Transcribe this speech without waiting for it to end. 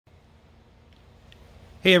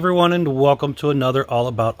Hey everyone, and welcome to another All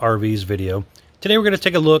About RVs video. Today we're going to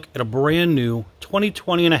take a look at a brand new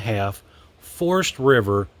 2020 and a half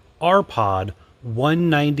Forestriver R-Pod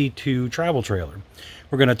 192 travel trailer.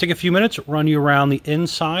 We're going to take a few minutes, run you around the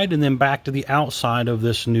inside and then back to the outside of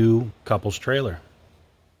this new couples trailer.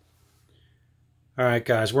 Alright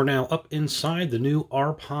guys, we're now up inside the new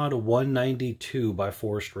R-Pod 192 by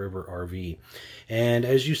Forestriver RV. And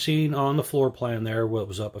as you've seen on the floor plan there, what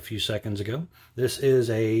was up a few seconds ago, this is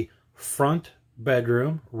a front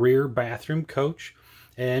bedroom, rear bathroom coach.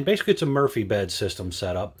 And basically it's a Murphy bed system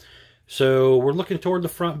setup. So we're looking toward the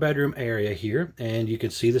front bedroom area here, and you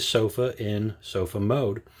can see the sofa in sofa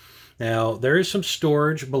mode. Now there is some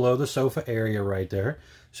storage below the sofa area right there.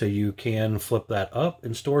 So you can flip that up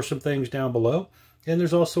and store some things down below. And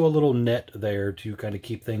there's also a little net there to kind of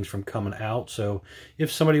keep things from coming out. So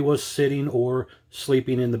if somebody was sitting or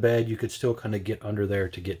sleeping in the bed, you could still kind of get under there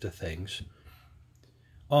to get to things.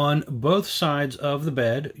 On both sides of the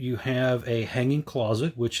bed, you have a hanging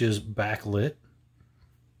closet, which is backlit.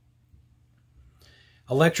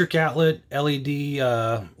 Electric outlet,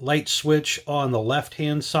 LED light switch on the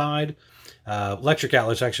left-hand side. Electric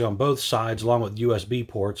outlet's actually on both sides along with USB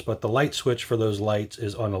ports, but the light switch for those lights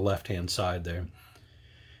is on the left-hand side there.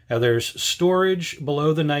 Now there's storage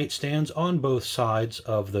below the nightstands on both sides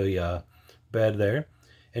of the bed there.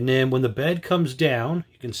 And then when the bed comes down,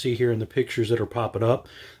 you can see here in the pictures that are popping up,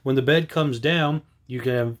 when the bed comes down, you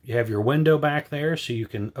have your window back there, so you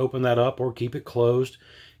can open that up or keep it closed,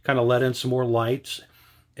 kind of let in some more lights.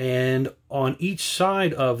 And on each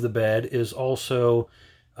side of the bed is also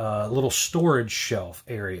a little storage shelf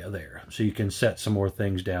area there, so you can set some more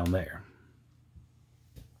things down there.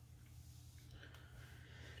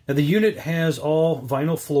 Now the unit has all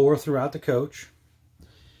vinyl floor throughout the coach.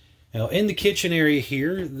 Now in the kitchen area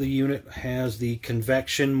here, the unit has the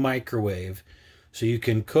Convection microwave, so you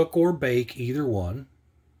can cook or bake either one.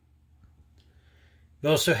 You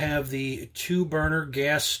also have the 2-burner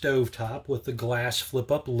gas stovetop with the glass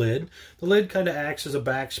flip-up lid. The lid kind of acts as a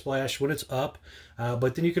backsplash when it's up,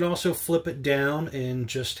 but then you can also flip it down and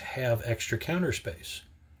just have extra counter space.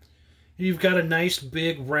 You've got a nice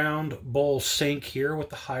big round bowl sink here with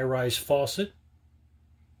the high-rise faucet.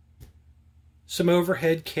 Some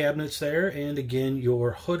overhead cabinets there, and again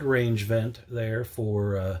your hood range vent there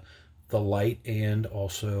for the light and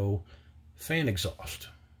also fan exhaust.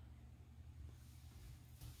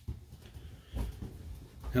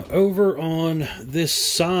 Now over on this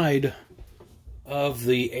side of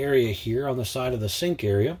the area here, on the side of the sink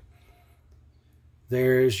area,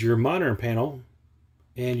 there's your monitor panel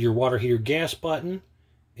and your water heater gas button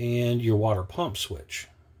and your water pump switch.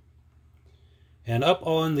 And up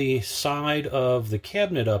on the side of the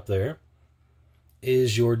cabinet up there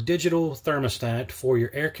is your digital thermostat for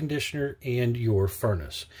your air conditioner and your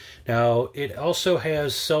furnace. Now it also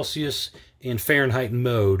has Celsius and Fahrenheit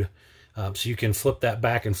mode, so you can flip that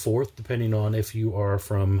back and forth depending on if you are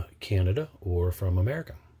from Canada or from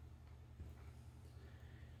America.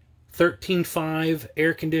 13.5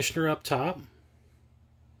 air conditioner up top.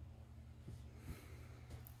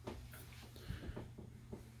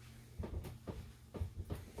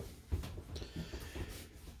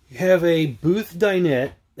 You have a booth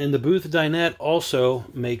dinette, and the booth dinette also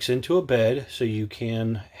makes into a bed, so you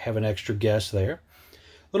can have an extra guest there. A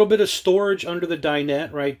little bit of storage under the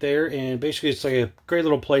dinette right there, and basically it's like a great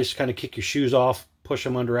little place to kind of kick your shoes off, push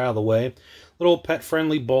them under out of the way. Little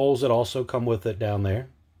pet-friendly bowls that also come with it down there.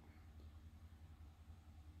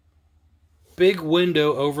 Big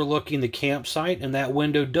window overlooking the campsite, and that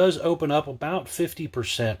window does open up about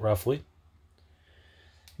 50% roughly.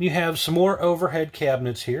 You have some more overhead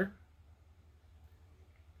cabinets here.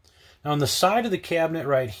 Now on the side of the cabinet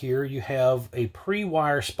right here, you have a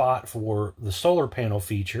pre-wire spot for the solar panel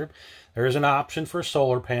feature. There is an option for a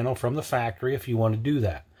solar panel from the factory if you want to do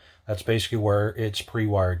that. That's basically where it's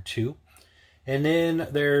pre-wired to. And then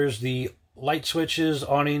there's the light switches,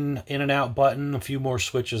 awning in and out button, a few more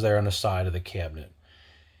switches there on the side of the cabinet.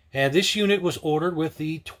 And this unit was ordered with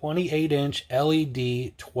the 28-inch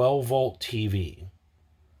LED 12-volt TV.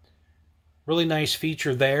 Really nice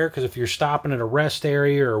feature there, because if you're stopping at a rest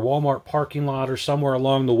area or a Walmart parking lot or somewhere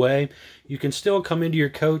along the way, you can still come into your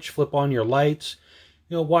coach, flip on your lights,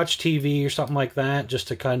 watch TV or something like that, just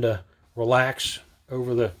to kind of relax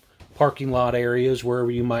over the parking lot areas wherever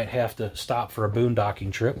you might have to stop for a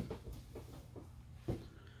boondocking trip.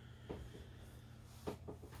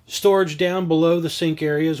 Storage down below the sink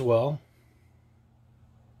area as well.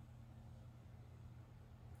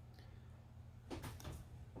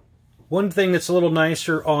 One thing that's a little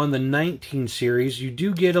nicer on the 19 series, you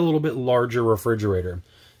do get a little bit larger refrigerator.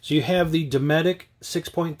 So you have the Dometic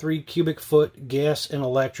 6.3 cubic foot gas and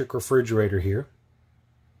electric refrigerator here.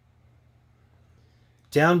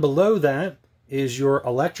 Down below that is your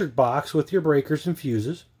electric box with your breakers and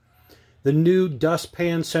fuses. The new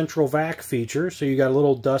dustpan central vac feature. So you got a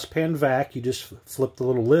little dustpan vac. You just flip the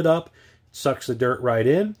little lid up, sucks the dirt right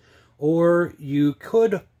in. Or you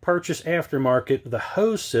could purchase aftermarket the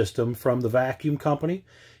hose system from the vacuum company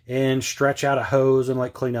and stretch out a hose and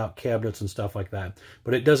like clean out cabinets and stuff like that.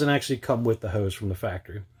 But it doesn't actually come with the hose from the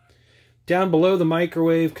factory. Down below the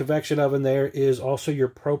microwave convection oven there is also your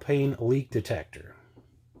propane leak detector.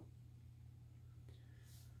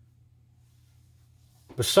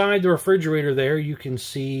 Beside the refrigerator there, you can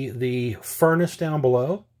see the furnace down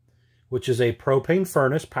below, which is a propane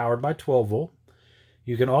furnace powered by 12 volt.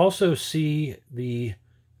 You can also see the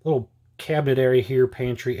little cabinet area here,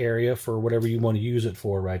 pantry area for whatever you want to use it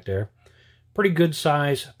for right there. Pretty good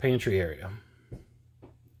size pantry area.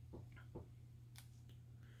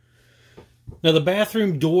 Now the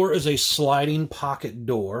bathroom door is a sliding pocket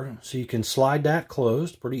door, so you can slide that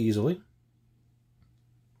closed pretty easily.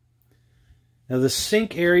 Now the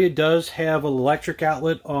sink area does have an electric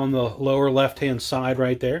outlet on the lower left-hand side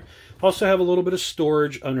right there. Also have a little bit of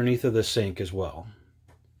storage underneath of the sink as well.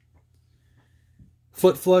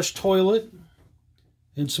 Foot flush toilet.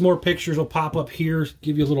 And some more pictures will pop up here,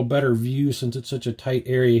 give you a little better view since it's such a tight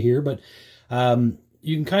area here. But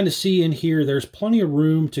you can kind of see in here, there's plenty of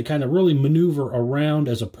room to kind of really maneuver around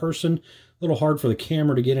as a person. A little hard for the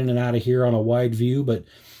camera to get in and out of here on a wide view, but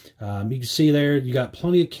you can see there, you got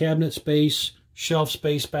plenty of cabinet space, shelf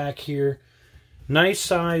space back here. Nice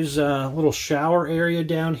size little shower area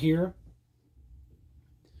down here.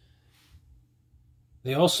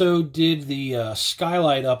 They also did the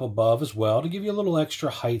skylight up above as well to give you a little extra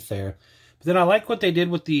height there. But then I like what they did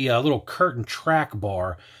with the little curtain track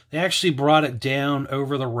bar. They actually brought it down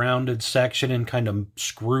over the rounded section and kind of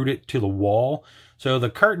screwed it to the wall. So the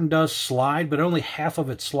curtain does slide, but only half of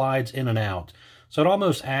it slides in and out. So it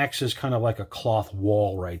almost acts as kind of like a cloth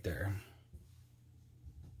wall right there.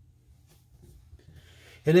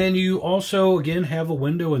 And then you also, again, have a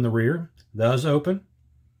window in the rear. It does open.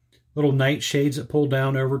 Little night shades that pull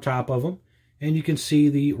down over top of them. And you can see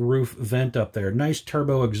the roof vent up there. Nice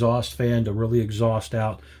turbo exhaust fan to really exhaust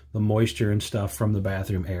out the moisture and stuff from the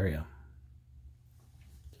bathroom area.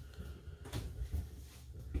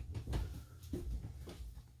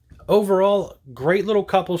 Overall, great little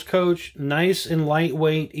couples coach. Nice and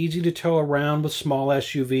lightweight, easy to tow around with small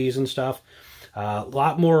SUVs and stuff. A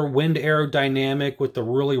lot more wind aerodynamic with the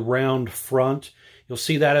really round front. You'll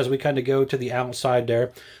see that as we kind of go to the outside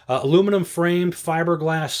there. Aluminum framed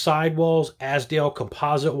fiberglass sidewalls, Asdale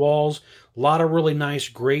composite walls. A lot of really nice,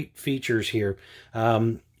 great features here.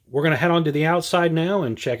 We're going to head on to the outside now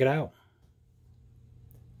and check it out.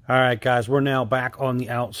 All right, guys, we're now back on the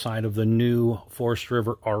outside of the new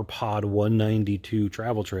Forestriver R-Pod 192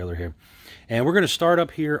 travel trailer here. And we're going to start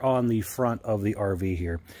up here on the front of the RV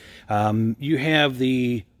here. You have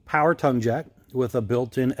the power tongue jack with a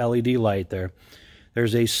built-in LED light there.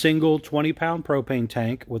 There's a single 20-pound propane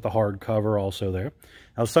tank with a hard cover also there.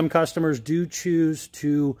 Now, some customers do choose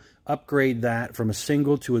to upgrade that from a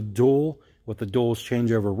single to a dual with the dual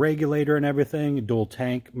changeover regulator and everything, dual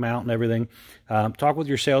tank mount and everything. Talk with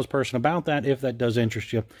your salesperson about that if that does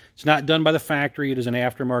interest you. It's not done by the factory. It is an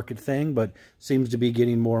aftermarket thing, but seems to be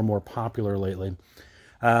getting more and more popular lately.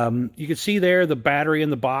 You can see there the battery in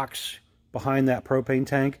the box behind that propane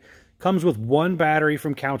tank. Comes with one battery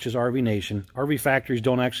from Couch's RV Nation. RV factories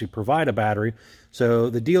don't actually provide a battery, so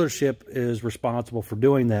the dealership is responsible for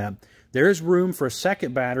doing that. There is room for a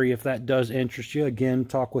second battery if that does interest you. Again,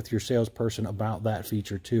 talk with your salesperson about that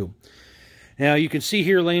feature too. Now, you can see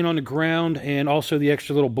here laying on the ground and also the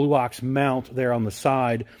extra little Blue Ox mount there on the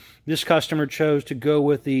side. This customer chose to go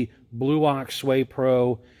with the Blue Ox Sway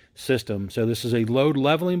Pro system. So this is a load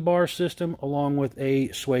leveling bar system along with a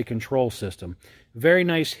sway control system. Very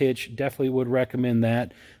nice hitch. Definitely would recommend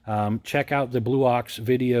that. Check out the Blue Ox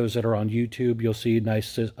videos that are on YouTube. You'll see a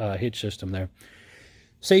nice hitch system there.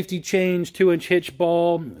 Safety change, 2-inch hitch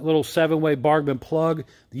ball, a little 7-way Bargman plug.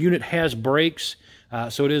 The unit has brakes,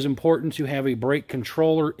 so it is important to have a brake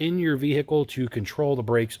controller in your vehicle to control the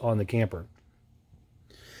brakes on the camper.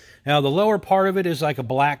 Now, the lower part of it is like a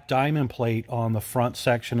black diamond plate on the front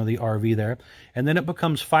section of the RV there, and then it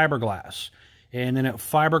becomes fiberglass. And then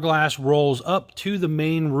fiberglass rolls up to the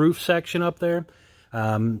main roof section up there,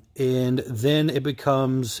 and then it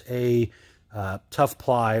becomes a tough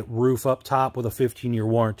ply roof up top with a 15-year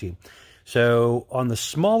warranty. So on the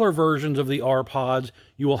smaller versions of the R-Pods,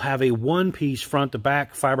 you will have a one-piece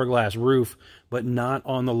front-to-back fiberglass roof, but not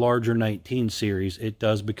on the larger 19 series. It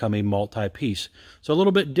does become a multi-piece. So a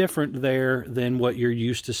little bit different there than what you're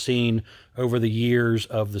used to seeing over the years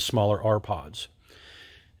of the smaller R-Pods.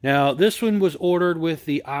 Now, this one was ordered with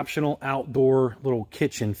the optional outdoor little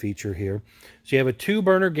kitchen feature here. So you have a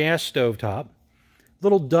 2-burner gas stovetop,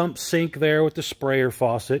 little dump sink there with the sprayer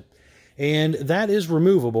faucet, and that is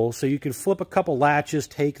removable, so you can flip a couple latches,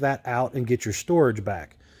 take that out, and get your storage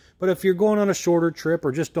back. But if you're going on a shorter trip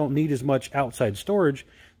or just don't need as much outside storage,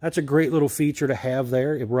 that's a great little feature to have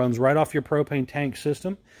there. It runs right off your propane tank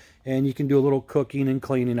system, and you can do a little cooking and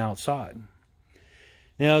cleaning outside.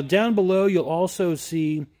 Now, down below, you'll also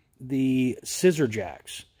see the scissor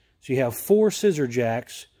jacks. So you have 4 scissor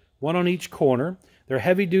jacks, 1 on each corner. They're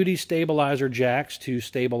heavy-duty stabilizer jacks to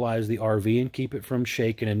stabilize the RV and keep it from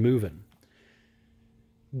shaking and moving.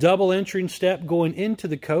 Double entering step going into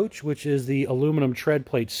the coach, which is the aluminum tread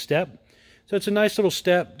plate step. So it's a nice little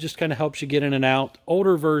step, just kind of helps you get in and out.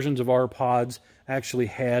 Older versions of R-Pods actually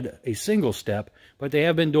had a single step, but they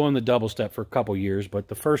have been doing the double step for a couple years, but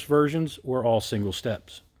the first versions were all single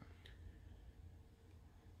steps.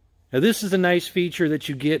 Now this is a nice feature that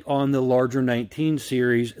you get on the larger 19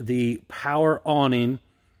 series, the power awning,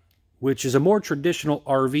 which is a more traditional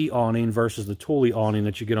RV awning versus the Thule awning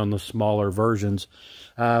that you get on the smaller versions.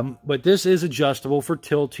 But this is adjustable for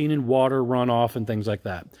tilting and water runoff and things like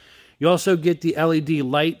that. You also get the LED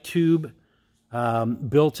light tube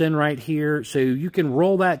built in right here, so you can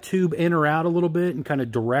roll that tube in or out a little bit and kind of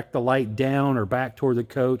direct the light down or back toward the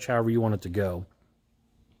coach, however you want it to go.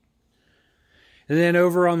 And then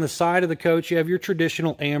over on the side of the coach, you have your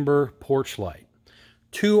traditional amber porch light.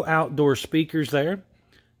 2 outdoor speakers there.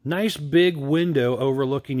 Nice big window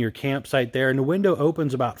overlooking your campsite there, and the window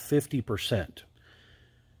opens about 50%.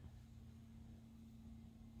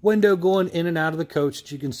 Window going in and out of the coach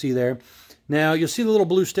that you can see there. Now, you'll see the little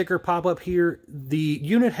blue sticker pop up here. The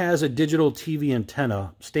unit has a digital TV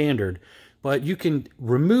antenna standard, but you can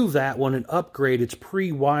remove that one and upgrade. It's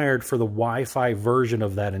pre-wired for the Wi-Fi version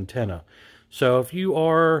of that antenna. So if you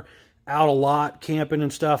are out a lot camping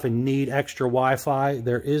and stuff and need extra Wi-Fi,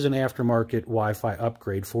 there is an aftermarket Wi-Fi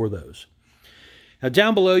upgrade for those. Now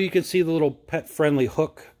down below you can see the little pet-friendly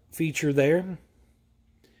hook feature there.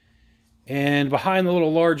 And behind the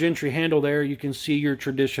little large entry handle there, you can see your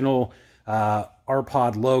traditional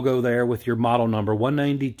R-Pod logo there with your model number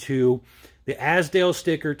 192. The Asdale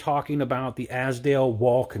sticker talking about the Asdale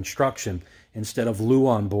wall construction instead of Lube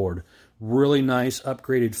on board. Really nice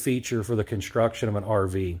upgraded feature for the construction of an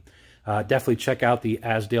RV. Definitely check out the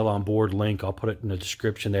Asdale on board link. I'll put it in the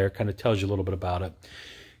description there. It kind of tells you a little bit about it.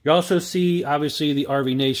 You also see, obviously, the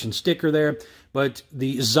RV Nation sticker there, but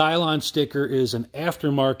the Xylon sticker is an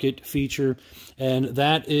aftermarket feature, and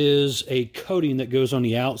that is a coating that goes on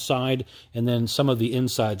the outside and then some of the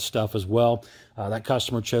inside stuff as well. That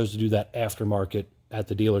customer chose to do that aftermarket at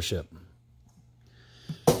the dealership.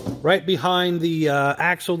 Right behind the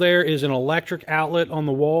axle there is an electric outlet on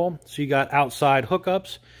the wall. So you got outside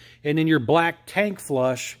hookups. And then your black tank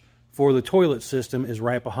flush for the toilet system is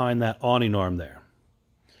right behind that awning arm there.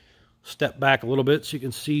 Step back a little bit so you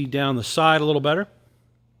can see down the side a little better.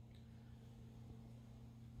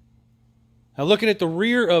 Now looking at the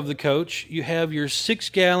rear of the coach, you have your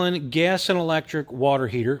 6-gallon gas and electric water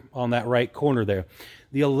heater on that right corner there.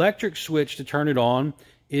 The electric switch to turn it on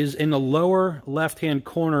is in the lower left-hand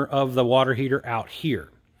corner of the water heater out here.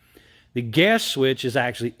 The gas switch is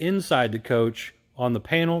actually inside the coach on the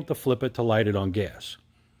panel to flip it to light it on gas.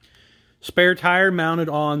 Spare tire mounted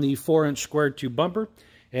on the 4-inch square tube bumper,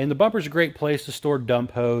 and the bumper is a great place to store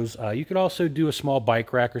dump hose. You could also do a small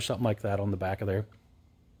bike rack or something like that on the back of there.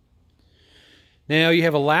 Now you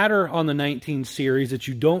have a ladder on the 19 series that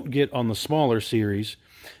you don't get on the smaller series.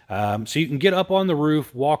 So you can get up on the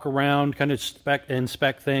roof, walk around, kind of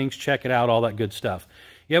inspect things, check it out, all that good stuff.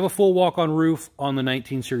 You have a full walk-on roof on the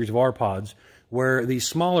 19 series of R-Pods, where the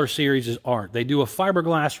smaller series aren't. They do a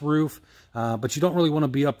fiberglass roof, but you don't really want to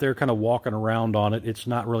be up there kind of walking around on it. It's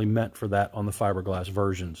not really meant for that on the fiberglass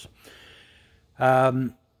versions.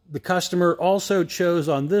 The customer also chose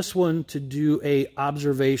on this one to do a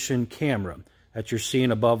observation camera that you're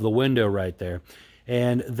seeing above the window right there.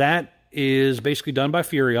 And that is basically done by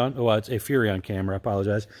Furrion. Oh, it's a Furrion camera, I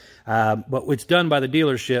apologize. But it's done by the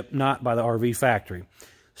dealership, not by the RV factory.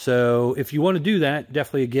 So if you want to do that,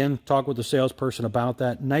 definitely, again, talk with the salesperson about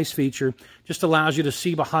that. Nice feature. Just allows you to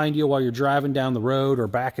see behind you while you're driving down the road or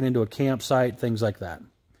backing into a campsite, things like that.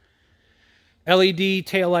 LED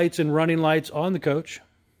taillights and running lights on the coach.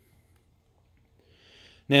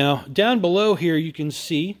 Now, down below here, you can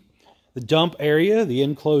see The dump area, the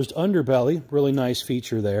enclosed underbelly, really nice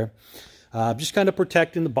feature there. Just kind of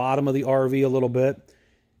protecting the bottom of the RV a little bit.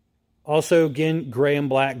 Also, again, gray and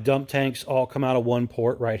black dump tanks all come out of one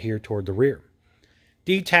port right here toward the rear.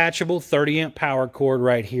 Detachable 30-amp power cord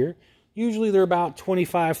right here. Usually they're about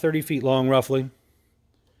 25, 30 feet long, roughly.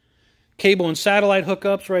 Cable and satellite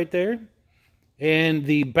hookups right there. And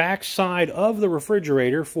the back side of the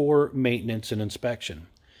refrigerator for maintenance and inspection.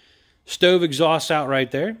 Stove exhausts out right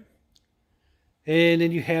there. And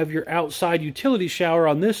then you have your outside utility shower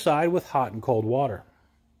on this side with hot and cold water.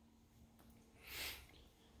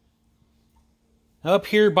 Up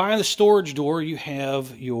here by the storage door, you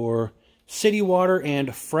have your city water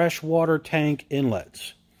and fresh water tank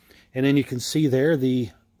inlets. And then you can see there the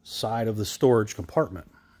side of the storage compartment.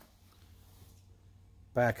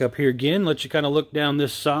 Back up here again, let you kind of look down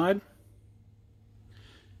this side.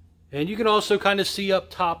 And you can also kind of see up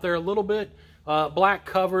top there a little bit. Black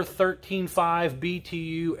cover, 13.5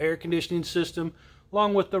 BTU air conditioning system,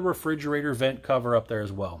 along with the refrigerator vent cover up there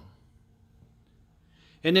as well.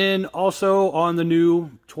 And then also on the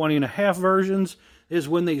new 20.5 versions is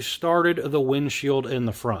when they started the windshield in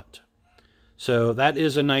the front. So that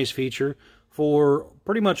is a nice feature. For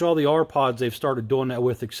pretty much all the R-Pods, they've started doing that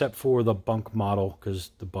with, except for the bunk model,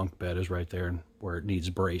 because the bunk bed is right there where it needs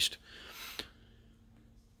braced.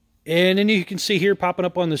 And then you can see here popping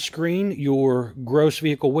up on the screen your gross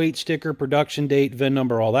vehicle weight sticker, production date, VIN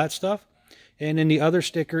number, all that stuff. And then the other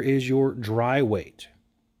sticker is your dry weight.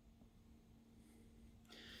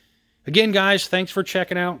 Again, guys, thanks for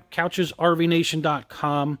checking out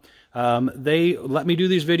CouchesRVNation.com. They let me do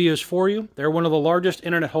these videos for you. They're one of the largest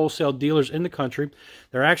internet wholesale dealers in the country.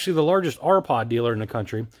 They're actually the largest R-Pod dealer in the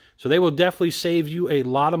country. So they will definitely save you a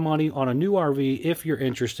lot of money on a new RV if you're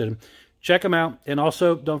interested. Check them out. And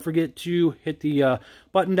also, don't forget to hit the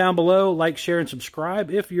button down below, like, share, and subscribe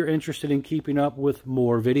if you're interested in keeping up with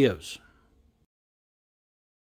more videos.